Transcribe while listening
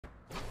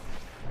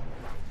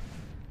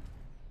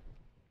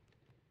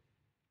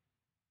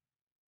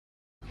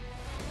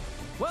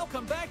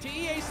Welcome back to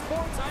EA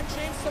Sports. I'm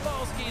James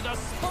Cebulski. The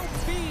Spoke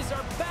Bees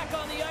are back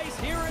on the ice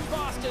here in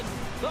Boston,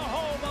 the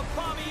home of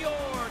Bobby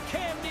Orr,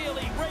 Cam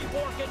Neely, Ray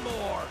Bourque, and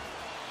more.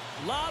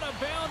 Lot of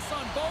bounce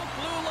on both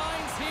blue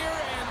lines here,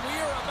 and we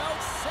are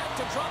about set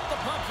to drop the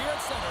puck here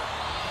at center.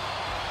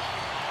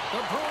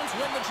 The Bruins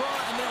win the draw,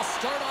 and they'll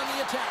start on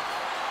the attack.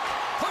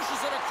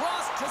 Pushes it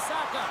across to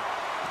Saka.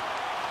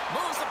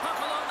 Moves the puck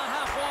along the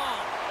half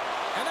wall.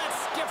 And that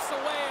skips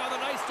away on a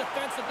nice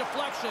defensive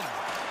deflection.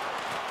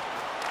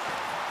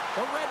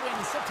 The Red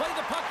Wings will play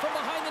the puck from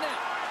behind the net.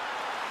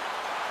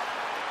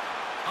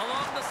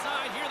 Along the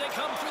side, here they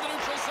come through the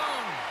neutral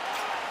zone.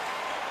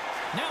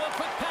 Now a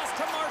quick pass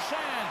to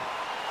Marchand.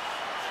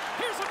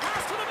 Here's a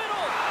pass to the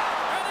middle.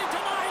 And he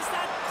denies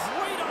that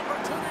great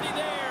opportunity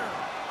there.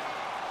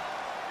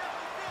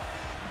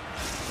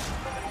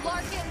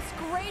 Larkin's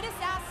greatest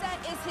asset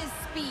is his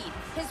speed.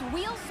 His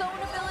wheel zone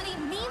ability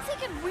means he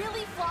can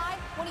really fly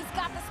when he's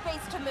got the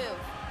space to move.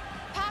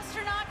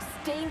 Pasternak's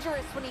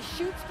dangerous when he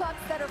shoots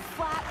pucks that are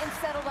flat and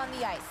settled on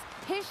the ice.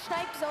 His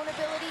snipe zone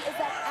ability is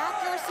that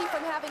accuracy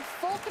from having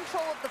full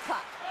control of the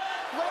puck.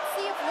 Let's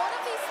see if one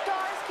of these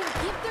stars can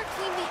give their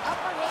team the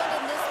upper hand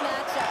in this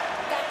matchup.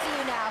 Back to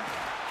you now.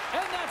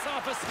 And that's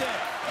off a stick.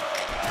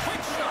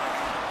 Quick shot.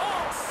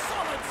 Oh,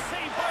 solid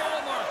save by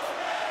Olmark.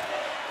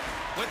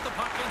 With the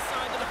puck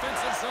inside the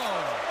defensive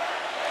zone.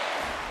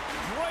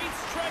 Great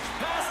stretch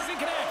passes and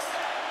connects.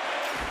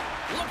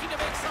 Looking to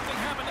make something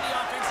happen in the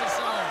offensive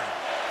zone.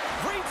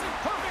 Reads it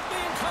perfectly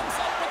and comes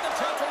up with the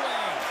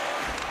takeaway.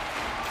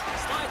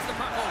 Slides the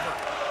puck over.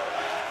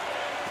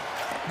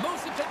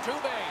 Moves it to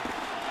Dubé.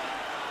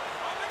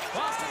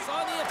 Boston's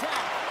on the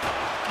attack.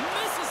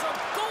 Misses a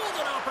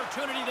golden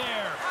opportunity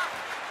there.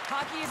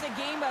 Hockey is a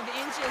game of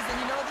inches, and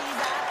you know these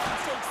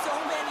athletes take so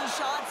many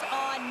shots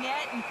on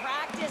net in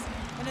practice.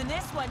 And in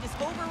this one, just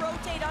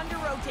over-rotate,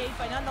 under-rotate,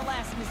 but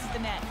nonetheless misses the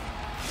net.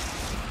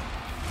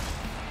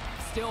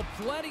 Still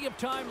plenty of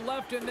time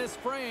left in this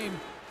frame.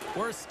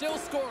 We're still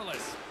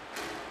scoreless.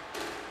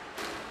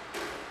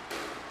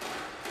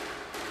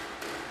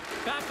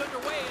 Back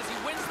underway as he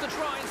wins the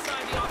draw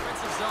inside the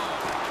offensive zone.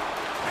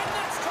 And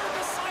that's turned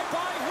aside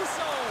by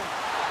Husso.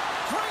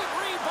 Great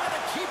read by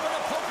the keeper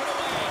to poke it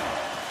away.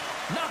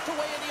 Knocked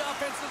away in the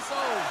offensive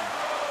zone.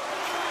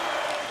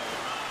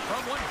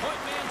 From one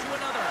point man to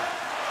another.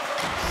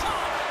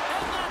 Shot,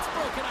 and that's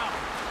broken out.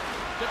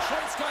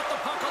 Detroit's got the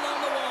puck along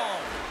the wall.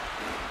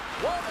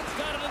 Walman's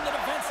got it in the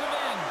defensive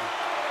end.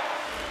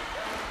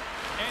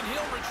 And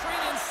he'll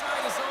retreat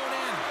inside his own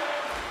end.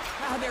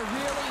 Wow, they're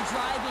really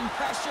driving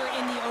pressure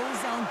in the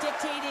O-zone,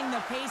 dictating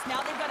the pace.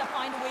 Now they've got to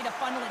find a way to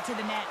funnel it to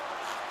the net.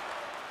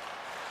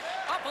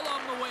 Up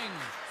along the wing.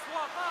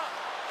 Swap up.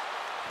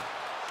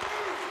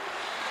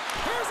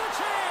 Here's a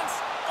chance.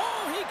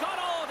 Oh, he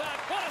got all of that.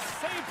 What a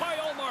save by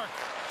Olmark.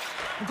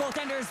 The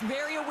goaltender is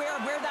very aware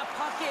of where that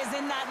puck is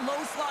in that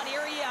low slot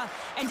area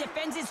and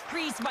defends his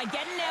crease by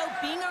getting out,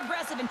 being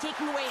aggressive, and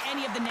taking away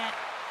any of the net.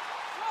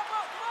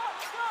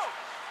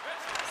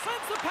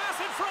 Sends the pass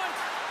in front,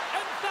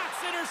 and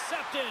that's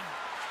intercepted.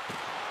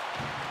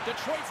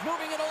 Detroit's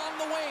moving it along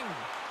the wing.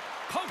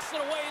 Pokes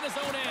it away in his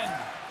own end.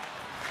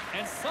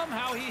 And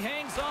somehow he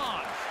hangs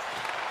on.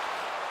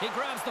 He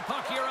grabs the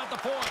puck here at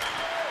the point.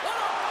 What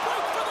a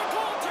break for the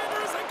goaltender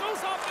as it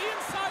goes off the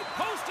inside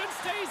post and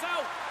stays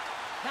out.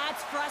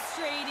 That's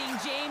frustrating,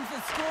 James.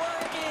 The score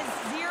is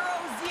 0-0,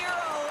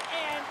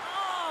 and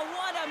oh,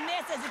 what a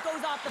miss as it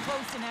goes off the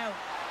post and out.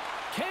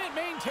 Can't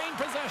maintain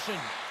possession.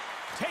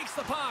 Takes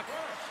the puck.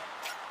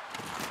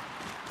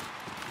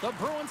 The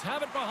Bruins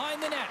have it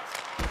behind the net.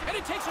 And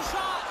he takes a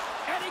shot,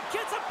 and he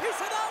gets a piece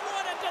of that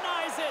one and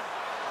denies it.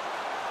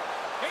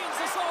 Gains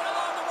the zone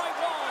along the right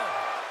wall.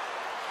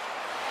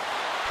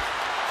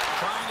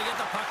 Trying to get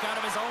the puck out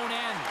of his own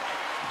end.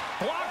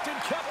 Blocked and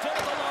kept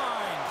into the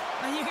line.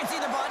 And you can see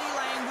the body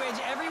language.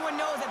 Everyone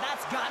knows that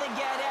that's got to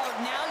get out.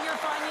 Now you're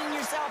finding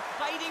yourself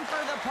fighting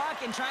for the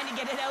puck and trying to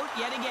get it out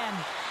yet again.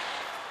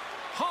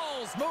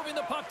 Hall's moving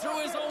the puck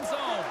through his own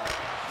zone.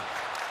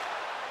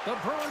 The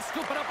Bruins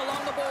scoop it up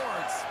along the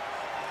boards.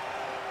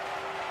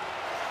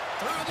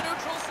 Through the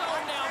neutral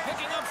zone now,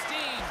 picking up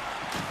steam.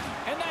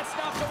 And that's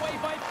knocked away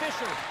by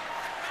Fisher.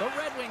 The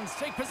Red Wings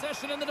take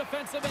possession in the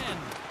defensive end.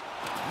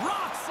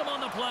 Rocks him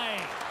on the play.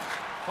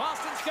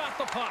 Boston's got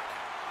the puck.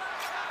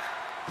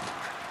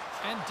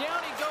 And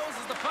down he goes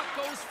as the puck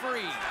goes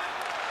free.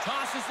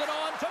 Tosses it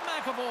on to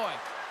McAvoy.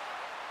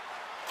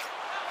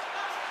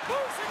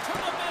 Moves it to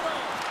the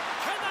middle.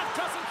 And that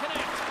doesn't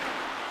connect.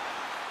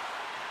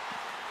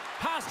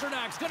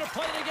 Pasternak's going to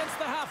play it against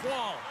the half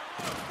wall.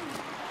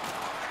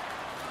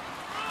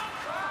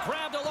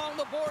 Grabbed along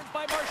the boards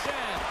by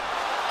Marchand.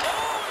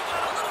 Oh, he got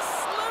a little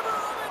sliver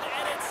of it,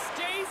 and it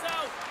stays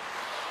out.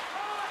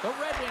 The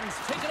Red Wings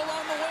take it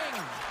along the wing.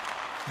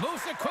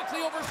 Moves it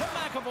quickly over to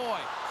McAvoy.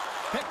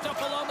 Picked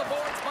up along the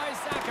boards by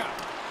Saka.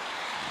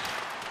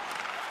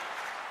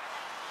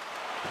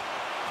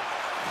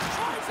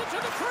 Drives it to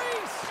the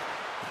crease.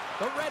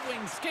 The Red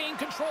Wings gain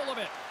control of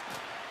it.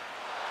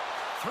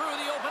 Through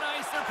the open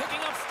ice, they're picking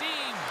up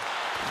steam.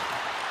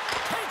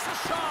 Takes a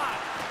shot.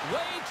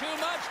 Way too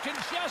much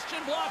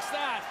congestion blocks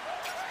that.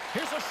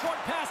 Here's a short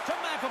pass to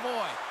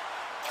McAvoy.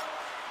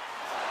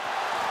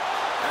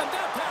 And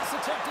that pass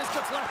attempt is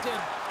deflected.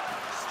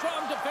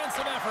 Strong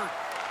defensive effort.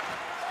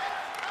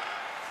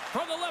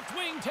 From the left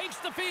wing, takes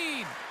the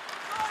feed.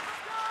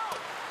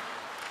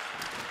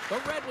 The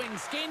Red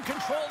Wings gain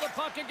control of the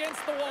puck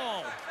against the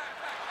wall.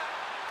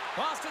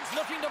 Boston's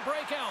looking to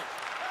break out.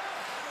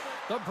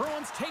 The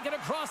Bruins take it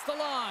across the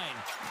line.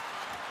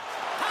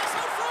 Pass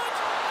out front,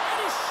 and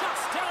he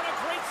shuts down a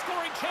great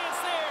scoring chance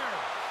there.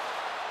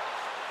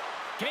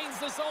 Gains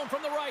the zone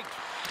from the right.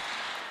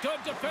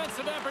 Good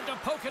defensive effort to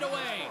poke it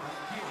away.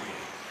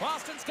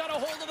 Boston's got a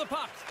hold of the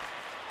puck.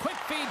 Quick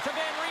feed to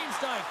Van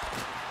Riemsdyk.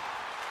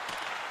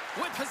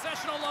 With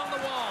possession along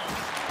the wall.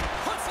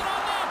 Puts it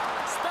on net.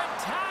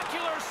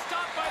 Spectacular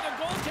stop by the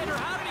goaltender.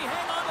 How did he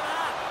hang on to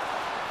that?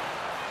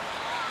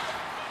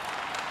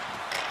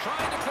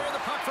 Trying to clear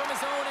the puck from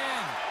his own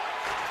end.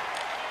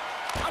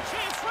 A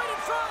chance right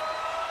in front.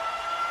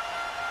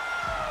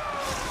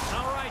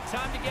 All right,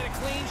 time to get a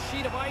clean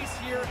sheet of ice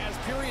here as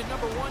period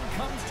number 1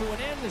 comes to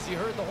an end. As you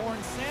heard the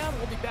horn sound,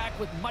 we'll be back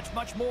with much,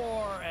 much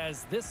more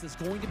as this is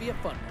going to be a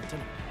fun one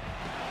tonight.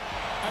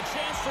 A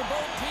chance for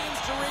both teams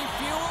to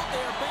refuel.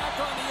 They're back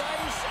on the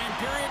ice, and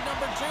period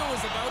number 2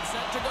 is about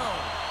set to go.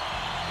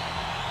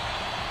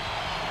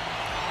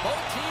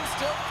 Both teams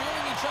still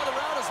feeling each other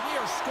out as we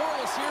are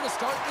scoreless here to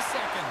start the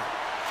second.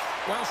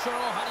 Well,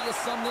 Cheryl, how do you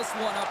sum this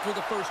one up through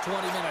the first 20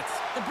 minutes?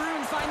 The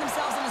Bruins find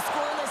themselves in a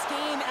scoreless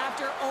game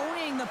after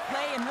owning the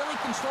play and really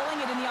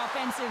controlling it in the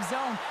offensive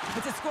zone.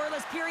 It's a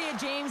scoreless period,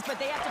 James, but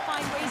they have to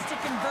find ways to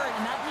convert,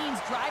 and that means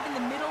driving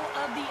the middle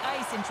of the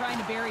ice and trying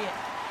to bury it.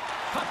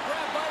 Puck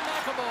grab by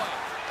McAvoy.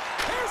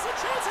 Here's a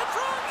chance in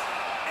front,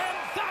 and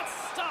that's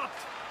stopped.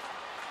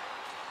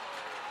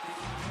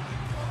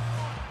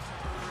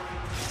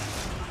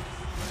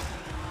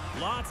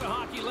 Lots of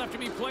hockey left to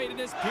be played in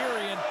this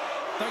period.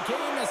 The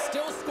game is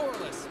still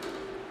scoreless.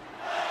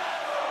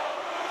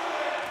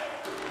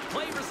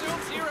 Play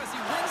resumes here as he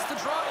wins the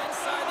draw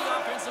inside the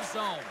offensive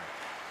zone.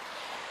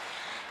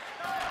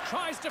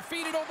 Tries to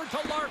feed it over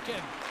to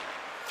Larkin.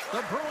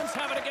 The Bruins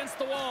have it against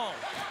the wall.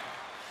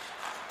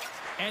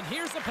 And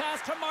here's the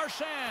pass to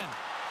Marchand.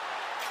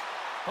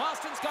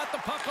 Boston's got the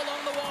puck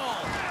along the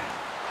wall.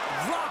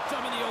 Rocked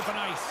him in the open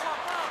ice.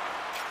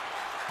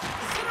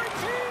 Centering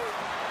feed.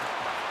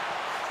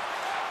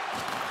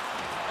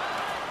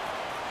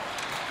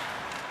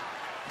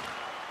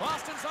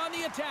 Boston's on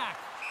the attack.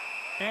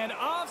 And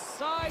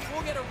offside,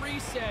 we'll get a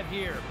reset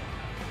here.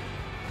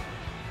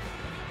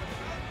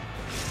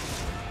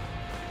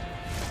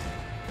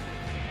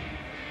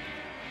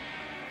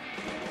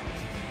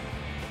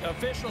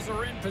 Officials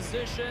are in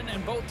position,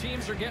 and both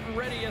teams are getting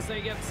ready as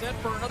they get set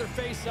for another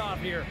face-off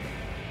here.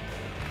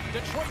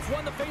 Detroit's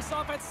won the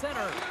face-off at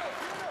center.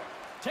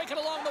 Taken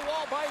along the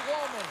wall by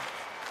Wallman.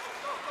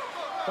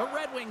 The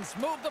Red Wings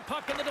move the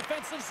puck in the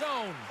defensive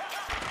zone.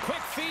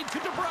 Quick feed to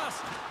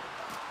DeBrusque.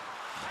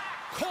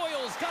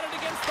 Coyle's got it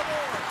against the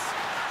boards.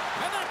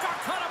 And that got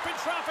caught up in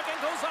traffic and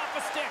goes off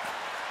a stick.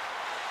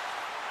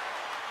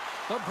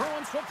 The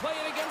Bruins will play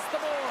it against the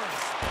boards.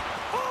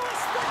 Oh, a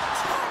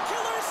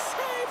spectacular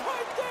save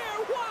right there!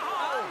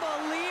 Wow!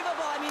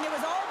 Unbelievable. I mean, it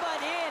was all but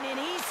in, and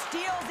he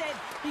steals it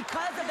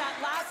because of that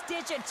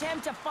last-ditch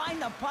attempt to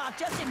find the puck.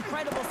 Just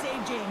incredible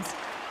save, James.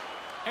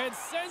 And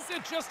sends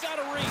it just out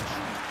of reach.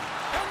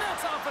 And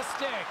that's off a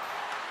stick.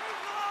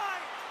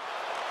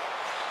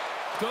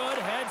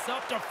 Good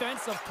heads-up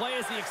defensive play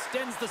as he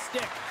extends the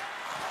stick.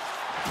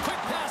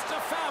 Quick pass to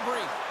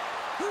Fabry.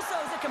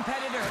 Husso's a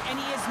competitor, and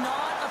he is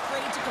not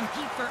afraid to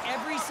compete for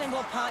every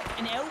single puck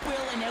and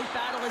out-will and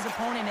out-battle his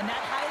opponent. And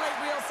that highlight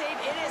reel save,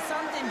 it is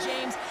something,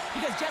 James,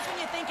 because just when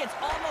you think it's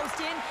almost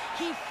in,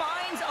 he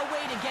finds a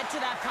way to get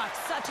to that puck.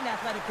 Such an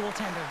athletic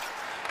goaltender.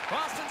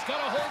 Boston's got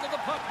a hold of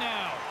the puck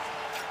now.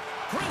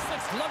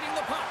 Grzelcyk's lugging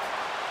the puck.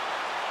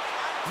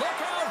 Look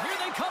out, here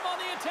they come on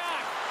the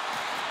attack.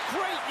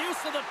 Great use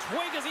of the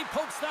twig as he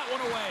pokes that one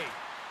away.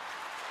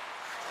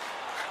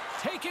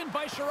 Taken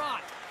by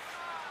Sherratt.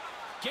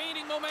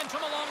 Gaining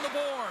momentum along the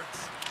boards.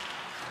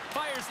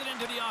 Fires it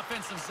into the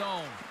offensive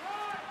zone.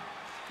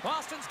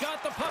 Boston's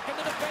got the puck in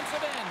the defensive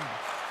end.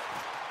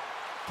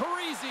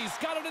 Parise's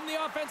got it in the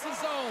offensive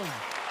zone.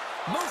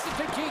 Moves it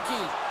to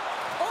Kiki.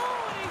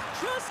 Oh, and he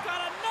just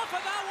got enough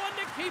of that one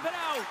to keep it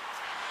out.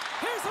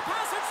 Here's the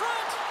pass in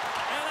front.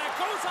 And that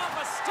goes off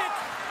a stick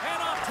and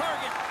off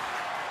target.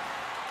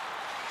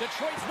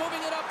 Detroit's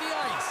moving it up the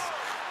ice.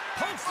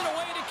 Pumps it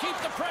away to keep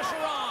the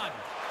pressure on.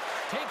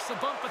 Takes a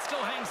bump, but still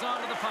hangs on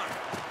to the puck.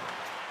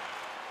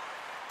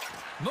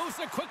 Moves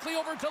it quickly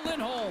over to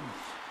Lindholm.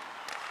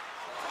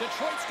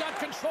 Detroit's got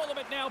control of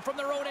it now from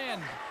their own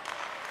end.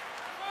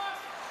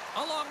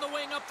 Along the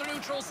wing, up the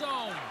neutral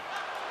zone.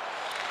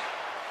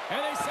 And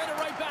they send it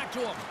right back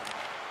to him.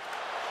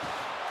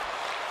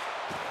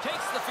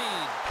 Takes the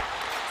feed.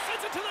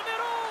 Sends it to the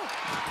middle.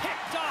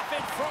 Picked off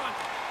in front.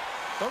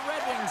 The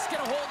Red Wings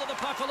get a hold of the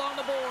puck along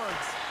the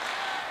boards.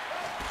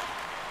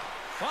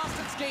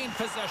 Boston's gained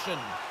possession.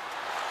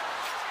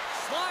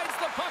 Slides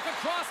the puck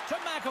across to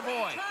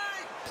McAvoy.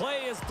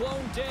 Play is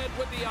blown dead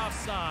with the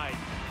offside.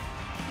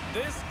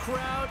 This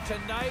crowd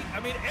tonight, I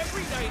mean,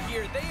 every night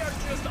here, they are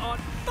just on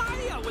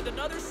fire with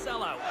another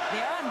sellout.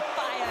 They're on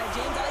fire,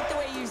 James. I like the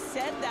way you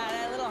said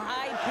that, a little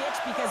high pitch,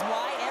 because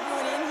why?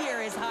 Everyone in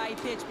here is high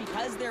pitch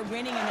because they're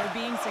winning and they're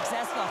being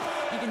successful.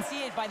 You can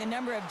see it by the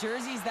number of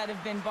jerseys that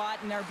have been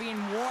bought and are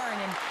being worn,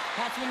 and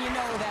that's when you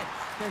know that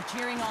they're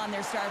cheering on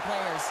their star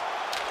players.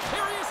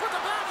 Here he is with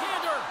the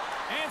backhander.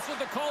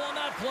 Answered the call on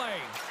that play.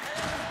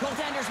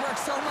 Goaltenders work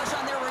so much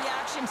on their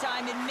reaction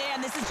time, and man,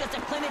 this is just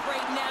a clinic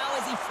right now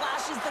as he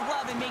flashes the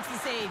glove and makes the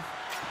save.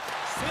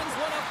 Sends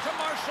one up to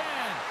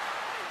Marchand.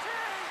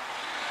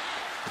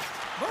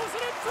 Moves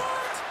it in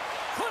front.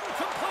 Couldn't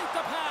complete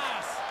the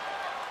pass.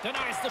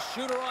 Denies the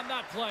shooter on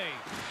that play.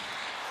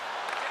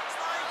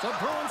 The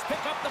Bruins pick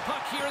up the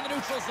puck here in the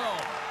neutral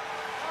zone.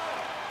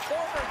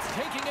 Forwards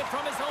taking it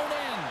from his own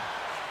end.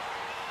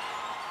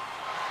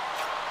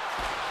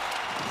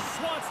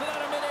 Swats it out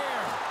of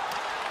midair.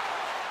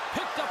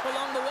 Picked up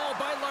along the wall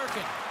by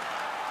Larkin.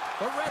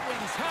 The Red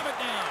Wings have it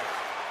now.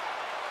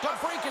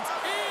 DeBrincat's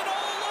in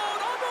all alone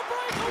on the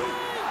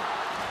breakaway.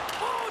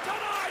 Oh,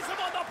 denies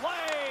him on the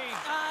play.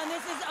 And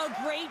this is a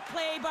great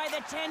play by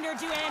the tender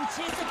to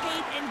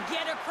anticipate and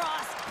get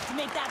across to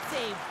make that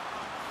save.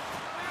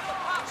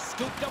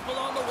 Scooped up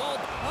along the wall.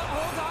 Oh,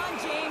 hold on,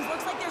 James.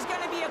 Looks like there's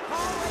going to be a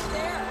call right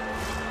there.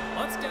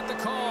 Let's get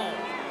the call.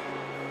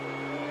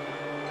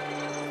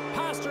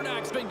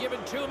 Pasternak's been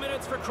given 2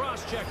 minutes for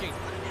cross-checking.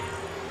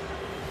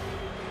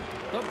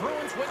 The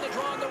Bruins win the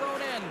draw on their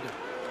own end.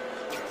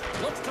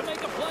 Looks to make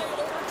a play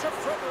over to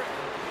Frederick.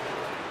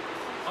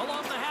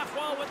 Along the half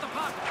wall with the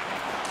puck.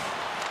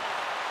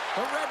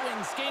 The Red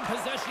Wings gain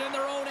possession in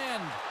their own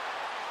end.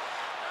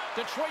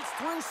 Detroit's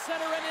through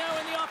center and now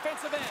in the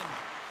offensive end.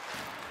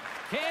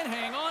 Can't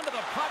hang on to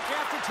the puck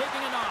after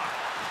taking a knock.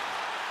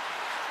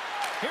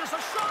 Here's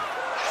a shot.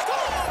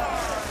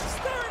 Scores!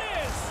 There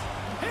it is!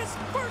 His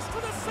first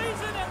for the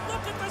season, and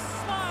look at the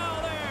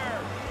smile there!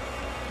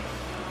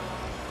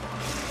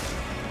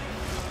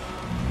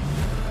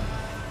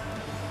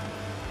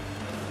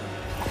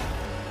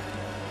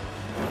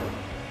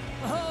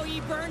 Oh,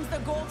 he burns the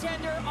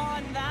goaltender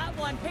on that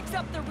one. Picks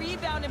up the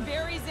rebound and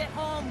buries it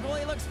home.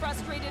 Goalie looks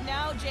frustrated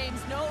now.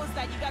 James knows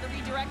that you got to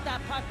redirect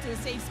that puck to a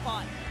safe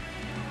spot.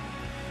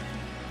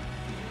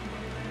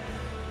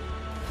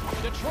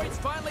 Detroit's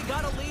finally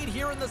got a lead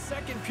here in the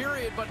second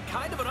period, but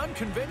kind of an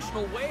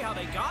unconventional way how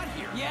they got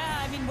here.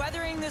 Yeah, I mean,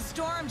 weathering the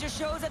storm just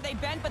shows that they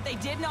bent, but they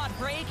did not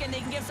break, and they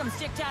can give some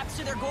stick taps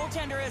to their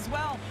goaltender as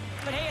well.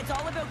 But hey, it's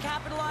all about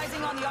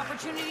capitalizing on the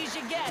opportunities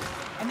you get,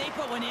 and they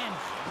put one in.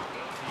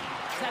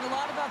 He's had a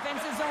lot of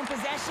offensive zone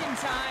possession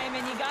time,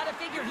 and you got to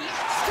figure he...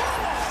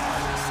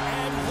 Scores!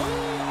 And we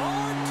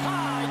are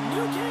tied.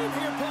 New game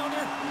here,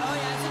 Pounder. Oh,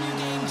 yeah, it's a new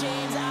game,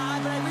 James.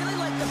 But I really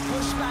like the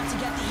pushback to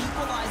get the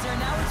equalizer.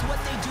 Now it's what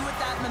they do with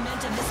that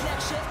momentum. This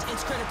next shift,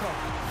 it's critical.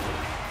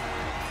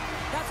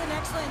 That's an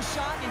excellent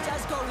shot. It does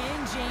go in,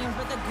 James,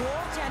 but the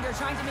goaltender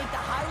trying to make the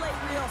highlight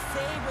reel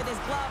save with his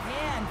glove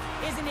hand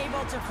isn't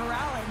able to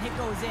corral it, and it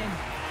goes in.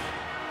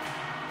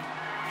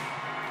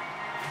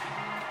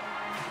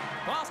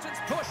 Boston's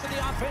push to the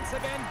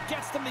offensive end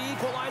gets them the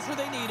equalizer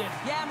they needed.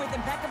 Yeah, and with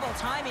impeccable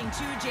timing,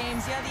 too,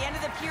 James. Yeah, at the end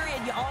of the period,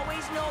 you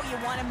always know you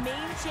want to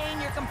maintain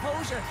your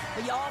composure,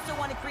 but you also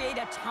want to create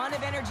a ton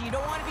of energy. You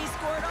don't want to be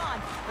scored on,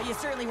 but you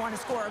certainly want to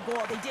score a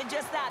goal. They did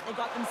just that. They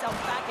got themselves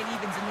back at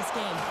evens in this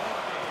game.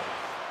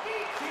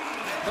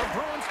 The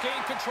Bruins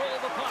gain control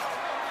of the puck.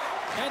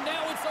 And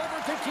now it's over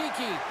to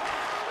Kiki.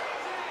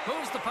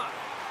 Moves the puck.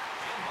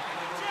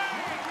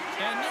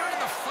 And nearing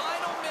the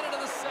final minute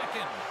of the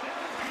second.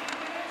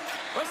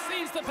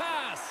 Receives the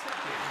pass.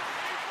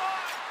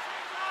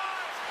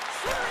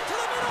 Slurring to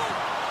the middle.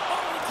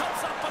 Oh, he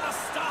comes up with a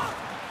stop.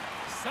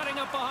 Setting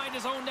up behind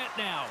his own net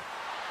now.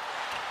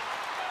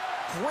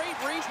 Great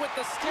reach with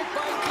the stick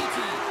by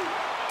Kiki.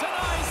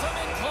 Denies him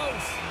in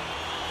close.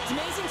 It's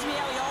amazing to me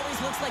how he always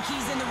looks like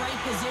he's in the right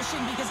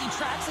position because he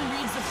tracks and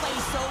reads the play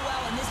so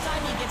well. And this time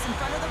he gets in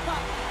front of the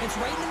puck. It's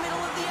right in the middle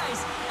of the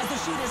ice as the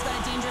shooter's got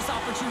a dangerous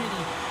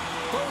opportunity.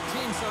 Both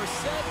teams are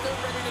set. They're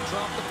ready to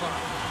drop the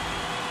puck.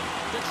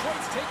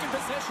 Detroit's taking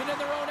possession in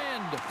their own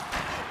end.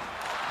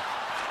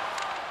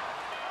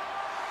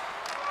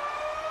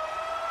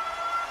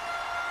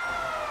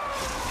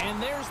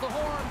 And there's the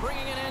horn,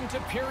 bringing an end to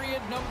period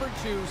number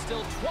 2.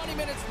 Still 20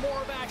 minutes more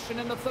of action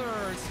in the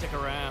third. Stick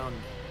around.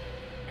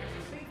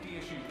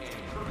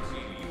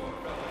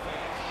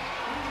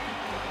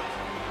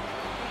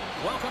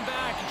 Welcome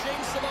back.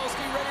 James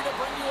Cybulski ready to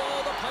bring you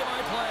all the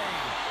play-by-play.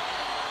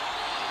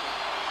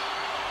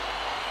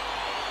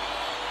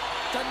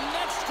 The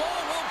next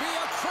goal will be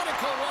a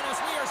critical one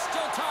as we are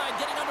still tied,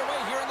 getting underway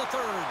here in the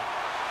third.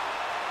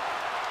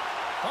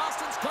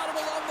 Boston's got it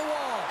along the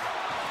wall.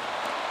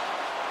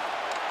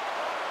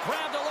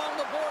 Grabbed along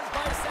the boards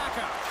by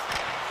Saka.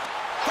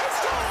 They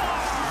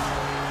score!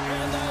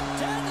 And the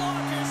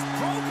deadlock is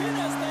broken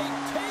as they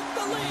take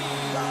the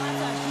lead. Well, that's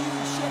a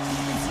huge shift.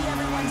 You can see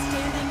everyone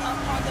standing up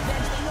on the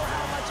bench. They know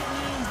how much it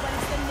means, but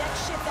it's the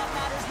next shift that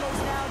matters.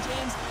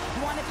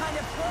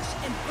 push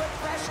and put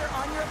pressure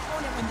on your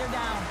opponent when they're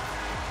down.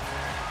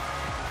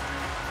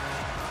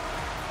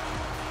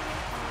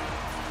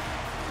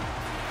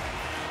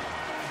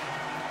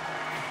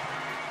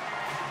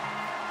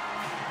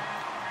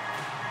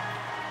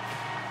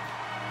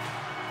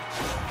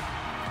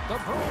 The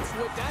Bruins,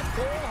 with that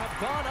goal, have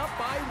gone up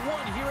by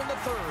 1 here in the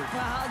third.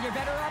 Well, you're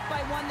better up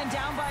by 1 than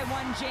down by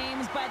 1,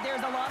 James, but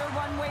there's a lot of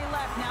runway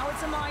left. Now it's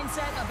a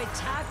mindset of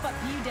attack, but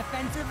be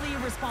defensively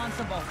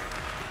responsible.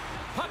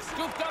 Puck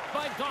scooped up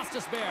by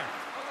Gostisbehere.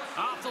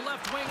 Off the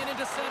left wing and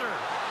into center.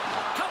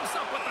 Comes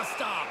up with the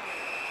stop.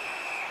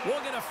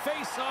 We'll get a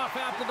face-off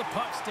after the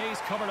puck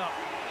stays covered up.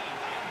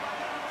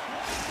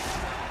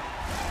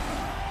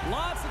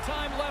 Lots of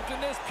time left in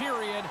this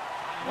period.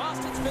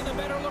 Boston's been the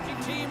better-looking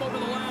team over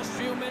the last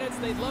few minutes.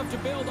 They'd love to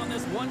build on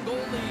this one-goal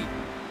lead.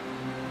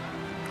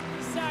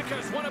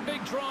 Sackers won a big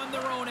draw on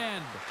their own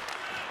end.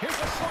 Here's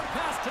a short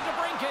pass to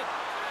DeBrincat.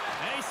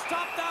 And he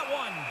stopped that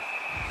one.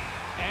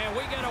 And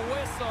we get a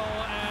whistle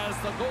as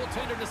the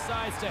goaltender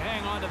decides to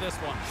hang on to this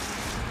one.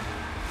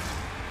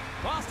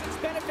 Boston's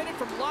benefited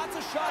from lots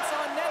of shots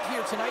on net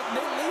here tonight, and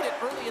they lead it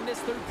early in this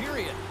third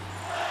period.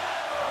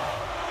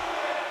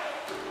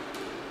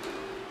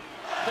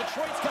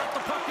 Detroit's got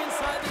the puck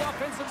inside the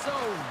offensive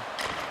zone.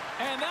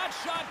 And that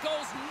shot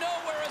goes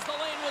nowhere as the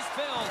lane was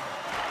filled.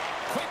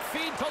 Quick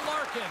feed to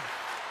Larkin.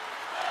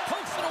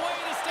 Pokes it away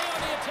to stay on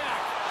the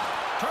attack.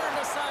 Turned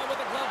aside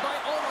with a glove by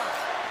Omar.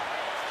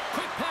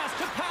 Quick pass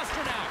to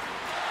Pasternak.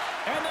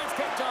 And that's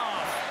picked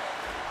off.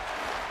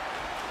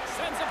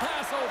 Sends a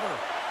pass over.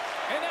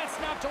 And that's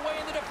snapped away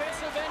in the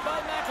defensive end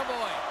by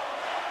McAvoy.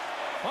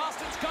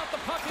 Boston's got the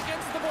puck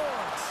against the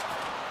boards.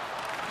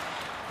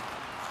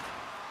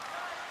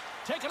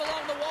 Taken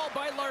along the wall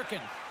by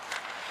Larkin.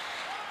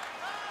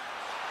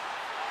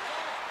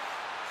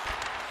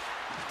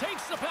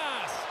 Takes the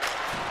pass.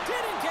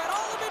 Didn't get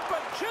all of it, but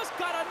just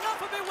got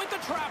enough of it with the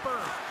trapper.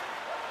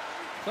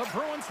 The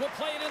Bruins will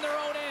play it in their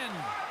own end.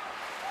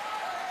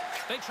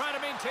 They try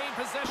to maintain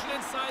possession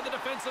inside the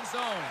defensive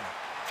zone.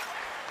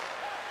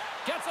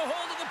 Gets a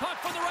hold of the puck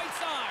from the right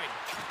side.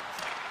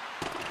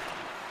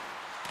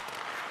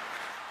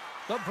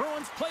 The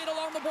Bruins played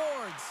along the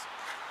boards.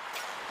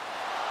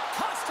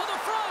 Cuts to the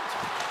front.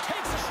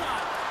 Takes a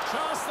shot.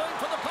 Jostling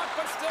for the puck,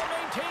 but still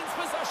maintains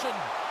possession.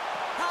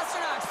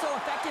 Pasternak's so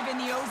effective in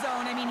the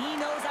O-zone. I mean, he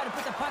knows how to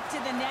put the puck to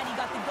the net. He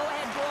got the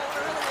go-ahead goal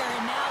earlier,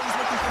 and now he's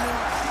looking for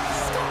more.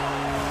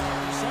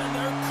 Scores! And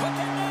they're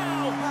cooking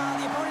now.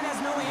 The opponent has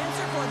no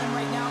answer for them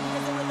right now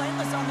because they're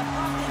relentless on the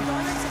puck. They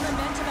garnered some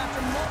momentum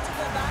after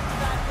multiple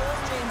back-to-back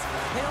goals, James.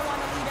 They don't want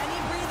to leave any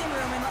breathing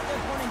room and let their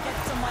opponent get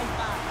some life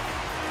back.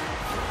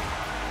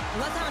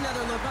 Let's have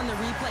another look on the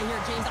replay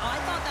here, James. I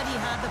thought that he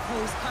had the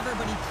post cover,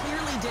 but he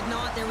clearly did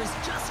not. There was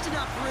just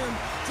enough room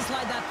to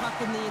slide that puck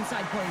in the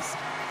inside post.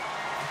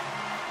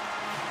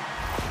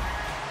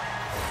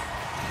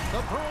 The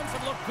Bruins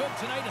have looked good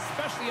tonight,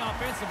 especially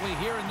offensively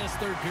here in this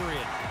third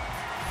period.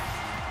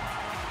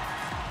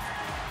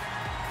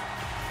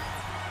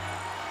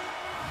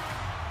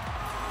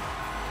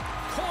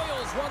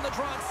 Coyle's won the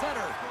draw at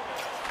center.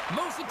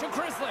 Moves it to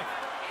Grzelcyk.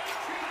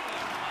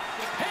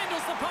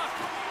 Handles the puck.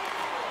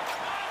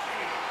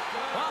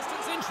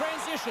 Boston's in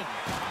transition.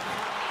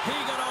 He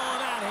got all of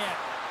that hit.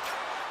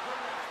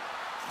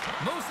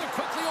 Moves it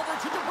quickly over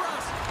to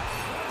DeBrusque.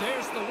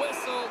 There's the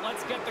whistle.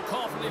 Let's get the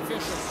call from the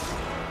officials.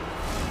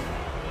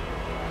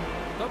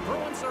 The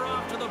Bruins are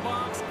off to the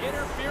box.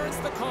 Interference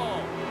the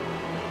call.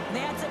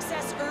 They had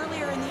success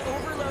earlier in the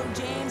overload,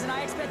 James, and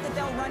I expect that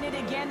they'll run it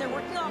again. They're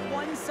working off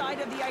one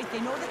side of the ice. They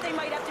know that they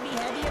might have to be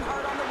heavy and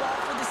hard on the wall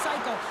for the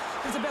cycle.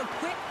 It's about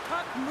quick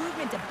puck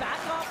movement to back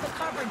off the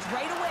coverage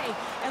right away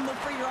and look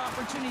for your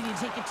opportunity to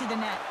take it to the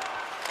net.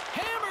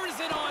 Hammers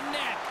it on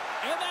net,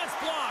 and that's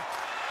blocked.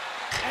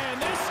 And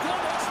this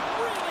Skolnick's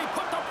really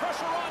put the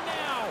pressure on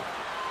now.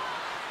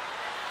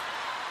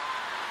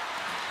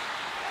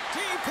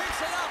 He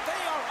picks it up.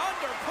 They are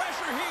under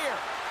pressure here.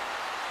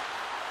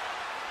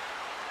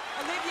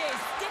 Olivier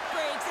stick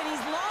breaks, and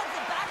he's lobbed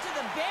it back to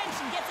the bench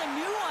and gets a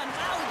new one.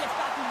 Now he gets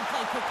back into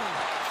play quickly.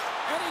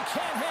 And he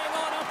can't hang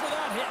on after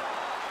that hit.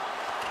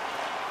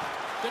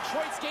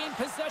 Detroit's gained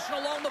possession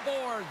along the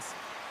boards.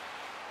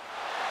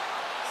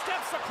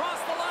 Steps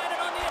across the line and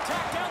on the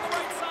attack down the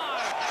right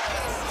side.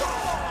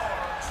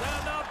 Scores!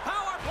 And the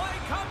power play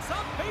comes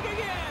up big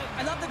again.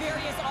 I love the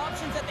various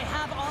options that they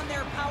have on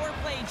their power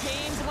play,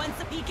 James. Once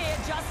the PK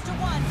adjusts to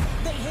one,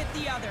 they hit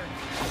the other.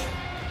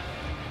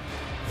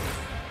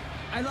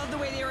 I love the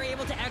way they were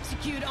able to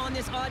execute on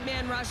this odd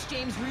man rush,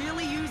 James.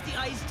 Really used the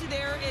ice to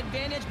their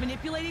advantage,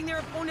 manipulating their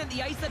opponent,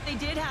 the ice that they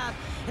did have,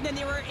 and then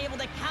they were able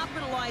to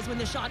capitalize when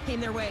the shot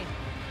came their way.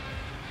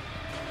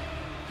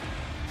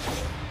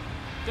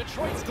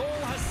 Detroit's goal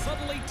has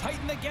suddenly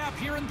tightened the gap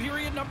here in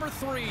period number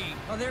 3.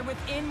 Well, they're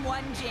within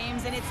one,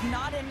 James, and it's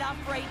not enough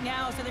right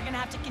now, so they're going to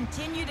have to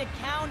continue to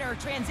counter,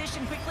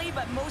 transition quickly,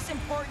 but most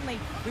importantly,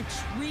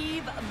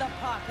 retrieve the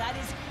puck. That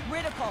is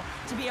critical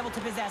to be able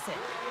to possess it.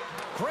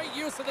 Great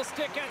use of the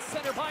stick at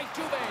center by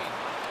Dubé.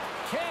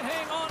 Can't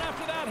hang on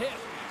after that hit.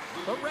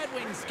 The Red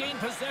Wings gain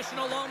possession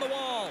along the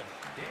wall.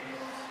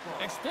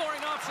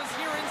 Exploring options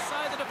here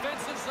inside the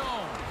defensive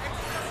zone.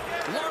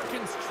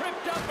 Larkin's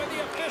tripped up and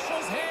the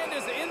official's hand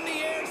is in the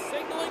air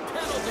signaling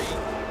penalty.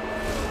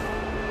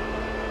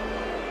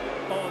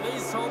 Oh,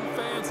 these home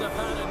fans have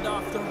had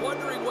enough. They're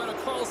wondering when a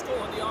call's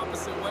going the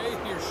opposite way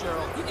here,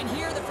 Cheryl. You can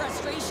hear the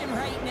frustration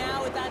right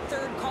now with that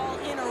third call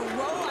in a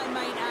row, I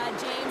might add,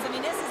 James. I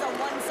mean, this is a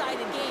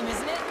one-sided game,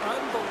 isn't it?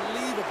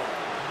 Unbelievable.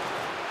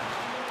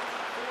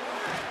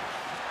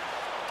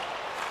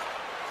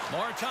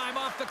 More time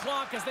off the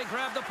clock as they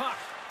grab the puck.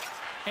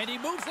 And he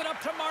moves it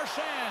up to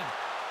Marchand.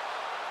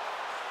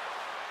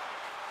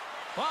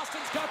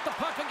 Boston's got the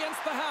puck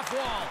against the half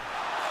wall.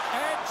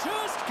 And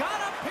just got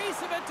a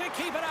piece of it to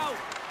keep it out.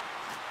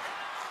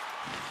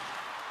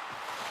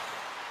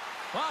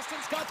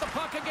 Boston's got the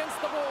puck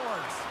against the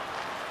boards.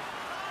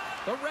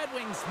 The Red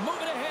Wings move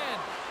it ahead.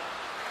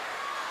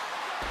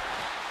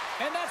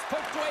 And that's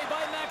poked away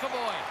by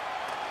McAvoy.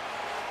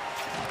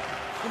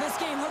 Well, this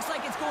game looks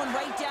like it's going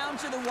right down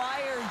to the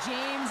wire,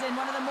 James. And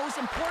one of the most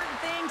important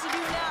things to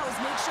do now is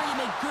make sure you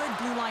make good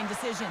blue line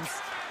decisions.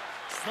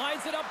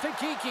 Slides it up to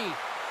Kiki.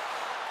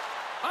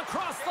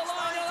 Across the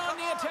line and on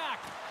the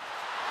attack.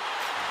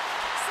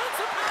 Sends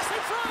a pass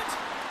in front.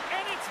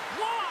 And it's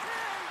blocked.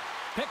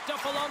 Picked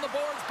up along the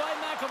boards by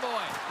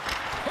McAvoy.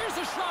 Here's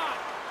a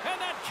shot. And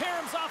that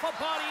caroms off a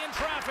body in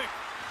traffic.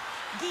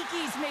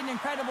 Geeky's made an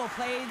incredible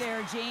play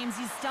there, James.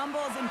 He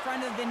stumbles in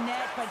front of the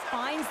net, but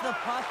finds the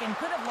puck and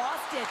could have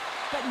lost it,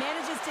 but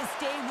manages to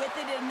stay with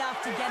it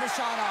enough to get a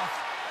shot off.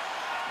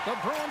 The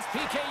Bruins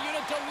PK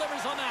unit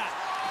delivers on that.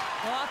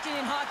 Well, often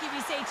in hockey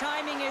we say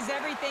timing is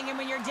everything, and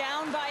when you're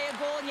down by a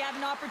goal and you have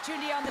an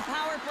opportunity on the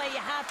power play,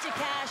 you have to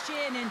cash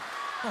in, and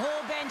the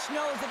whole bench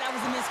knows that that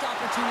was a missed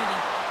opportunity.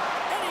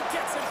 And he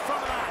gets in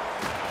front of that.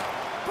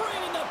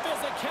 Bringing the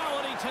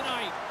physicality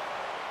tonight.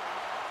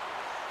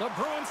 The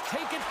Bruins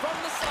take it from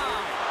the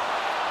side.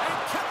 And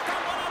kept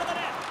that one out of the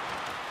net.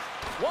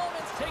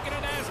 Wallman's taking a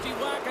nasty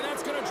whack, and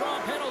that's going to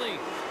draw a penalty.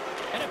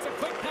 And it's a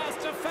quick pass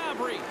to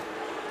Fabry.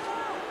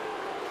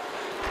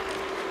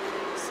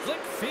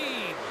 Slick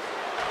feed.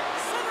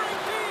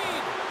 Centering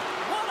feed.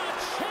 What a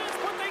chance,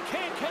 but they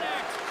can't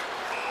connect.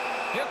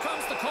 Here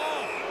comes the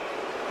call.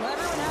 Well,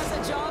 everyone has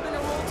a job and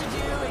a role to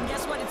do, and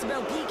guess what? It's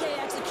about PK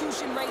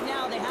execution right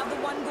now. They have the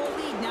one-goal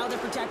lead. Now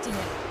they're protecting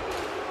it.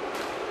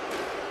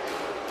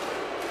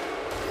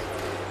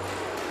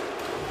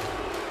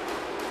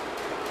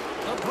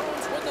 The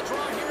Bruins win the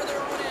draw here at their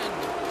own end.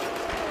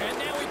 And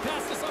now we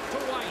pass this up to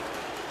White.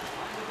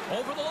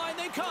 Over the line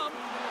they come.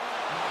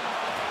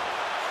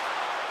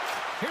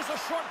 Here's a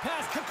short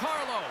pass to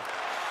Carlo.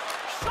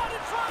 Shot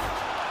in front.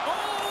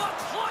 Oh, a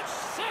clutch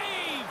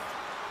save.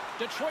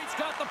 Detroit's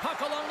got the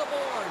puck along the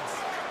boards.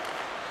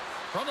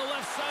 From the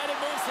left side, it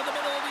moves to the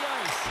middle of the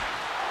ice.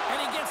 And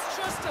he gets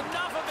just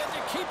enough of it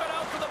to keep it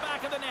out for the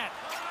back of the net.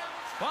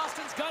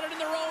 Boston's got it in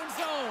their own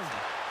zone.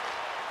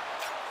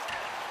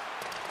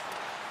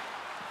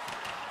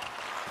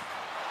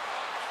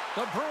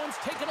 The Bruins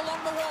take it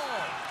along the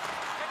wall.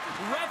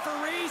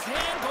 Referee's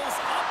hand goes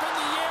up in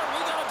the air. We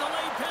got a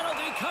delayed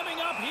penalty coming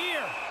up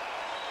here.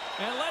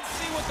 And let's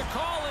see what the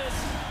call is.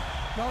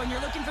 Well, when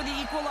you're looking for the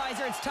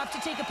equalizer, it's tough to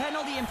take a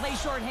penalty and play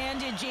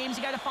shorthanded, James.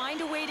 You got to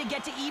find a way to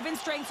get to even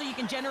strength so you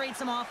can generate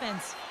some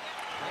offense.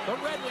 The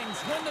Red Wings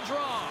win the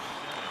draw.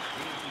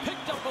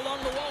 Picked up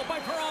along the wall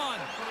by Perron.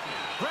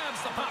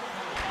 Grabs the puck.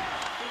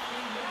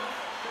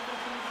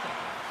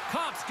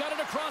 Kopp's got it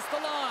across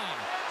the line.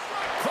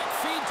 Quick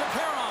feed to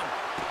Perron.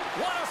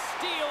 What a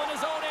steal in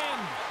his own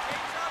end.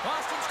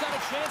 Boston's got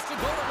a chance to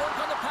go to work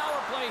on the power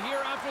play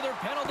here after their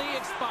penalty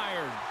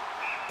expired.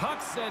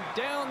 Puck sent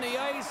down the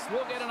ice.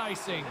 We'll get an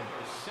icing.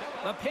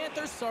 The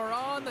Panthers are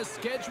on the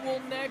schedule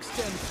next,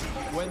 and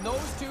when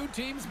those two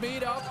teams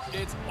meet up,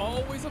 it's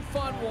always a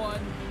fun one.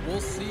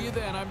 We'll see you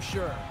then, I'm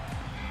sure.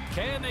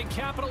 Can they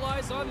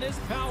capitalize on this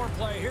power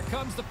play? Here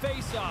comes the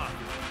face-off.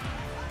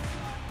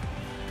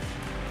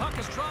 Puck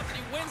is dropped,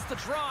 and he wins the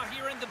draw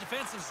here in the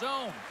defensive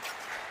zone.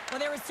 Well,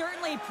 there was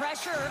certainly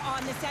pressure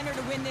on the center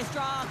to win this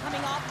draw,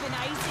 coming off an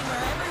icing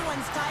where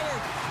everyone's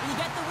tired. When you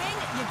get the win,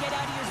 you get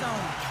out of your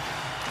zone.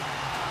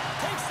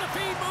 Takes the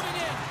feed, moving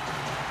in.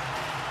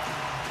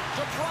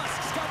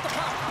 DeBrusk's got the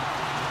puck.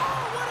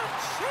 Oh, what a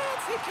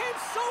chance! He came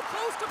so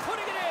close to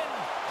putting it in.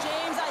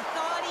 James, I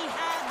thought he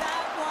had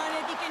that one.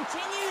 If he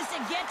continues to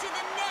get to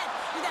the net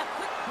with that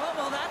quick... Oh,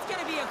 well, that's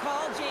going to be a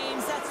call,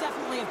 James. That's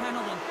definitely a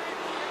penalty.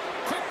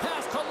 Quick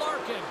pass to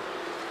Larkin.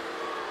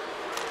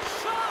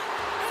 Shot!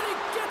 And he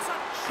gets a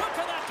chunk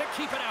of that to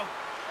keep it out.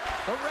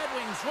 The Red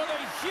Wings with a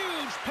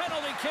huge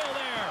penalty kill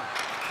there.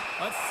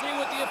 Let's see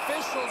what the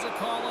officials are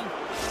calling.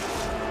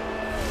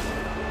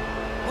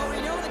 Well, we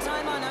know the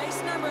time on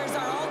ice numbers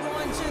are all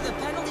going to the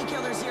penalty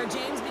killers here,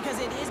 James, because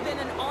it has been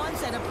an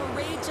onset, a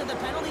parade to the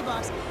penalty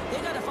box.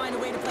 They've got to find a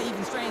way to play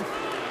even strength.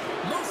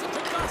 Moves it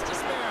to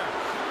Gostisbehere.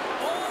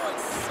 Oh, and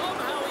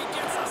somehow he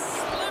gets a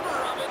sliver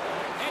of it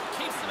and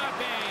keeps it at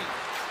bay.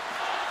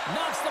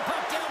 Knocks the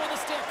puck down with a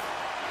stick.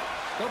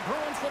 The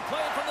Bruins will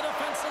play it from the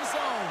defensive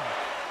zone.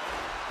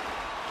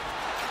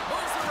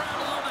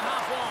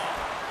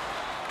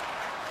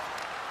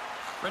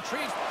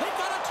 Retrieves. They've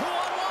got a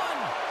 2-on-1.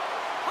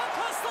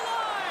 Across the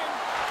line.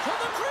 To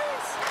the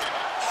crease.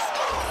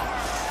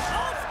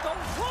 Off the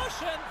rush,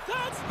 and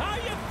that's how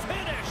you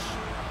finish.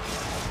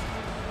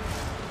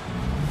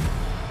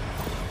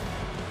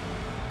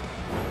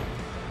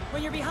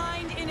 When you're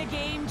behind in a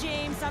game,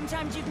 James,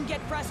 sometimes you can get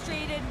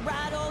frustrated,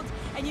 rattled,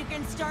 and you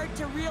can start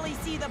to really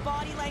see the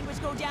body language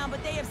go down,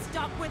 but they have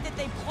stuck with it.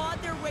 They clawed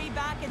their way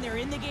back, and they're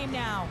in the game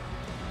now.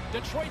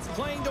 Detroit's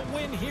playing to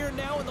win here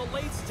now in the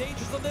late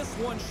stages of this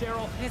one,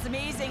 Cheryl. And it's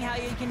amazing how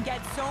you can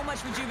get so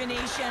much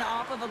rejuvenation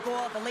off of a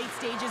goal at the late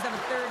stages of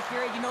a third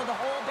period. You know the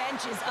whole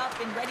bench is up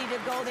and ready to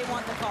go. They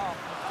want the call.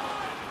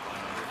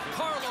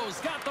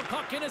 Carlo's got the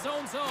puck in his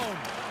own zone.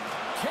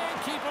 Can't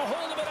keep a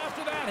hold of it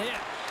after that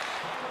hit.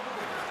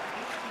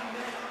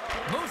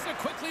 Moves it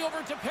quickly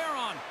over to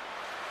Perron.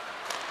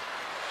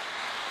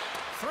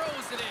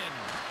 Throws it in.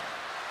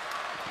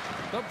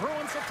 The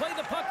Bruins will play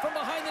the puck from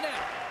behind the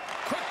net.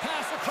 Quick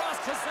pass across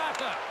to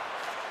Saka.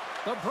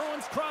 The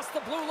Bruins cross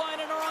the blue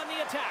line and are on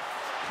the attack.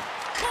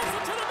 Moves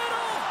it to the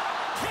middle.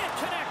 Can't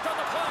connect on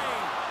the play.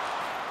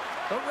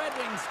 The Red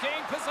Wings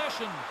gain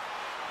possession.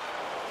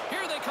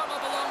 Here they come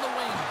up along the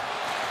wing.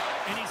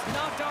 And he's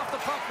knocked off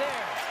the puck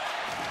there.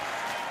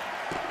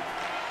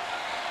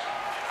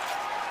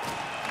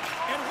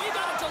 And we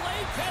got a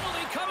delayed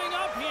penalty coming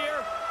up here.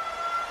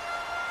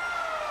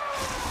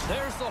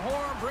 There's the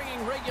horn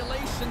bringing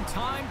regulation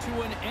time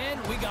to an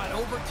end. We got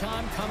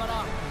overtime coming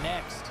up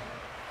next.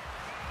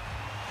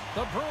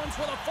 The Bruins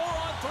with a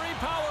 4-on-3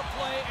 power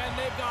play, and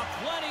they've got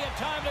plenty of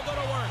time to go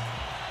to work.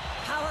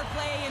 Power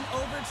play in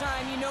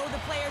overtime. You know the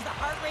players, the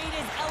heart rate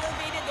is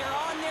elevated. They're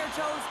on their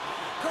toes.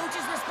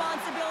 Coach's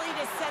responsibility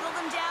to settle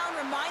them down,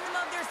 remind them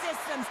of their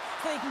systems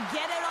so they can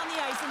get out on the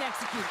ice and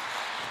execute.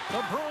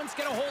 The Bruins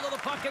get a hold of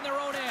the puck in their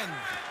own end.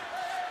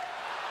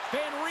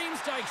 Van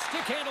Riemsdyk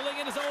stick handling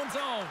in his own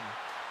zone.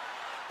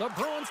 The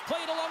Bruins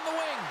played along the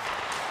wing.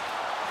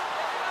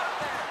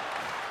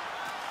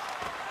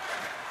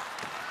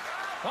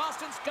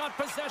 Boston's got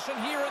possession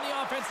here in the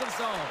offensive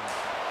zone.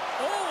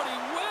 Oh, and he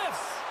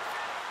whiffs.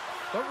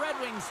 The Red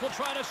Wings will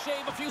try to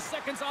shave a few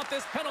seconds off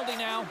this penalty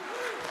now.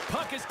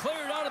 Puck is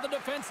cleared out of the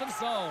defensive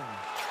zone.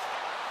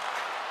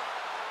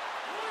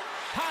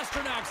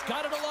 Pasternak's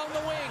got it along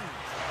the wing.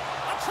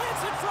 A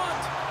chance in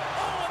front.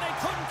 Oh, and they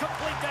couldn't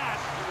complete that.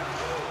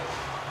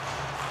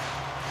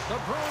 The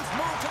Bruins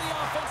move to the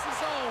offensive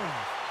zone.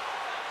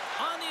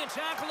 On the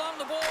attack along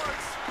the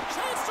boards.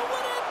 Chance to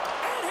win it,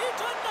 and he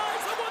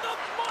denies it with a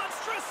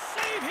monstrous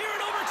save here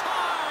in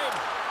overtime.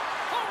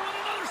 Oh, and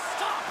another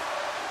stop.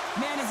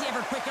 Man, is he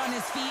ever quick on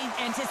his feet,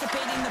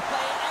 anticipating the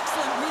play.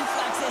 Excellent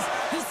reflexes.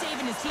 He's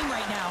saving his team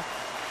right now.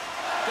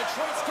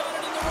 Detroit's got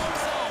it in their own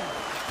zone.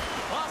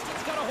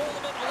 Boston's got a hold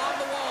of it along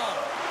the wall.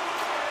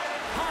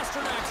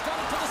 Pasternak's got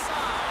it to the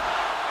side.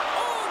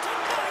 Oh,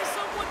 denies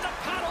him with the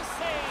paddle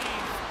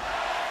save.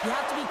 You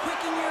have to be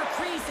quick in your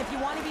crease if you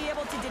want to be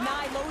able to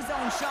deny low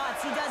zone shots.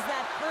 He does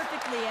that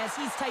perfectly as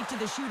he's tight to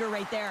the shooter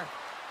right there.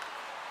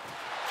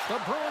 The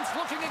Bruins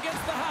looking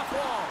against the half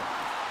wall.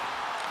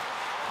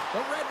 The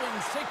Red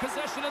Wings take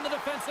possession in the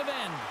defensive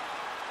end.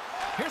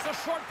 Here's a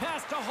short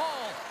pass to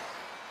Hall.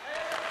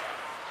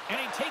 And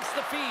he takes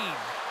the feed.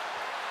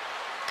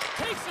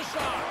 Takes the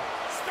shot.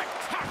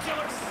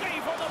 Spectacular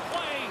save on the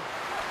play.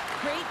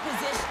 Great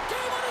position.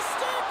 Game on a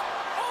stick.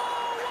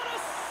 Oh, what a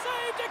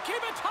save to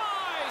keep it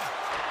tied.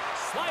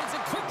 Slides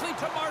it quickly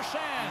to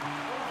Marchand.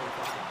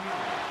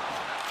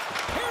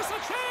 Here's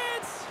a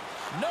chance.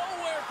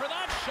 Nowhere for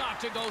that shot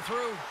to go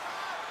through.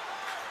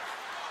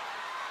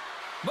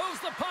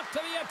 Moves the puck to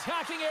the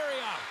attacking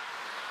area.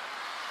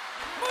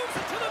 Moves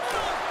it to the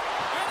middle.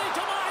 And he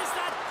denies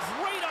that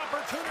great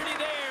opportunity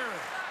there.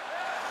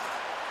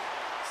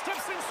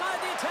 Steps inside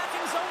the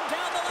attacking zone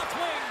down the left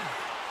wing.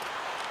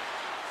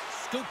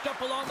 Scooped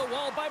up along the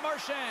wall by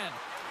Marchand.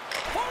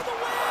 For the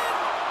win!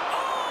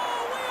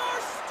 Oh, we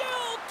are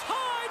still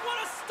tied.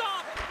 What a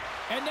stop!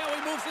 And now he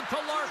moves it to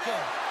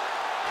Larkin.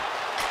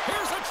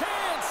 Here's a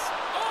chance.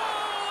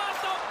 Oh, at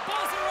the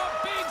buzzer, a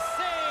big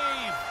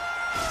save.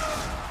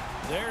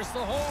 There's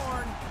the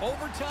horn.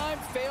 Overtime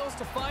fails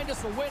to find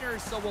us a winner,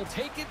 so we'll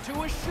take it to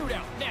a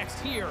shootout next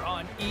here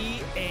on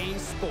EA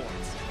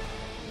Sports.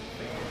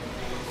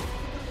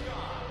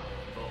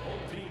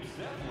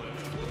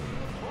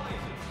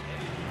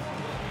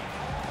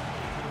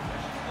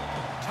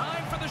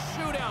 Time for the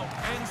shootout,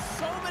 and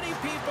so many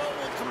people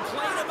will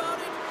complain about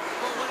it,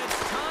 but when it's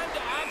time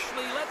to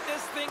actually let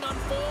this thing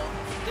unfold,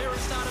 there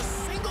is not a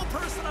single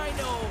person I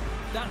know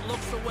that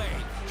looks away.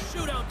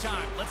 Shootout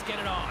time. Let's get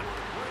it on.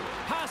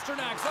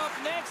 Pasternak's up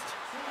next.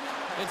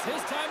 It's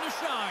his time to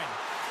shine.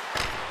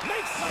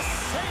 Makes the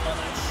save on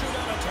that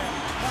shootout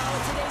attempt. Well,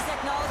 with today's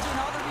technology and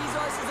all the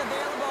resources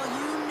available,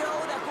 you know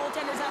that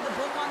goaltenders have the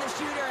book on the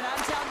shooter, and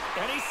I'm telling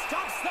you. And he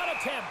stops that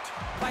attempt.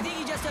 I think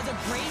he just does a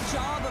great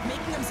job of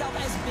making himself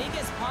as big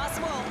as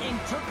possible and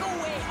took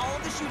away all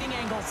of the shooting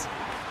angles.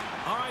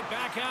 All right,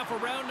 back half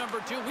of round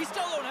number 2. We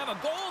still don't have a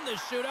goal down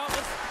this shootout.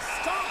 It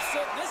stops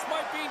it. This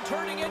might be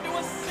turning into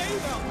a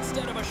save-out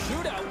instead of a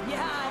shootout.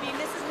 Yeah, I mean,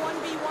 this is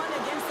 1v1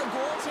 against the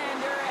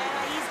goaltender,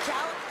 and he's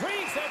challenged.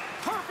 Reads it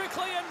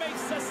perfectly and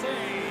makes the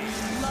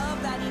save.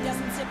 Love that he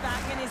doesn't sit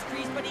back in his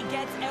crease, but he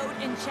gets out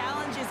and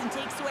challenges and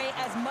takes away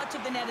as much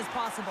of the net as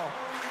possible.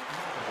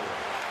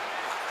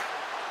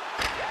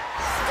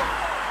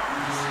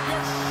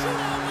 Your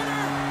shootout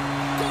winner,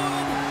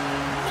 good night.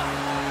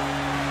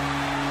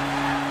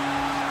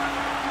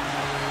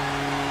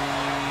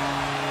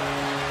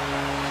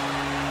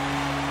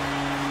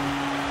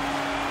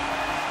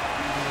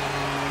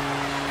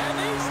 And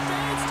these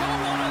fans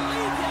don't want to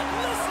leave yet.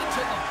 Listen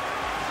to them.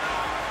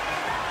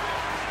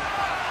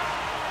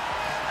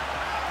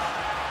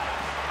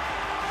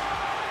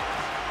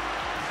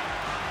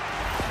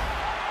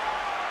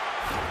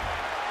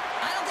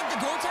 I don't think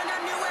the goaltender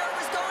knew where it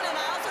was going, and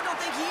I also don't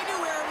think he knew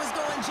where it was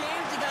going,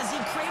 James, because he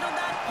cradled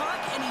that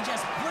puck and he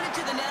just put it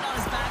to the net on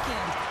his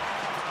backhand.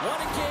 What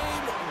a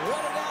game,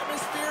 what an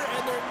atmosphere,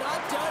 and they're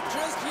not done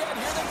just yet.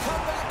 Here they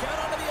come back out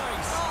onto the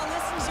ice. Oh,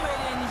 listen to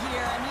it in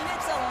here. I mean,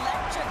 it's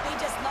electric. They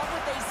just love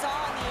what they saw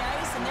on the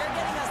ice, and they're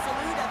getting a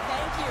salute, a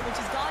thank you, which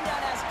has gone down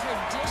as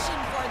tradition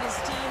for this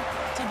team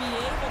to be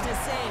able to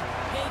say,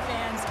 hey,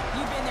 fans,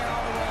 you've been there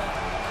all the way.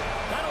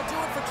 That'll do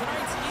it for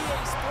tonight's EA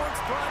Sports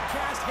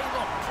broadcast. Hey,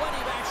 look, plenty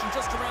of action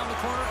just around the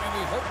corner, and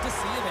we hope to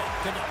see you then.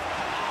 Good night.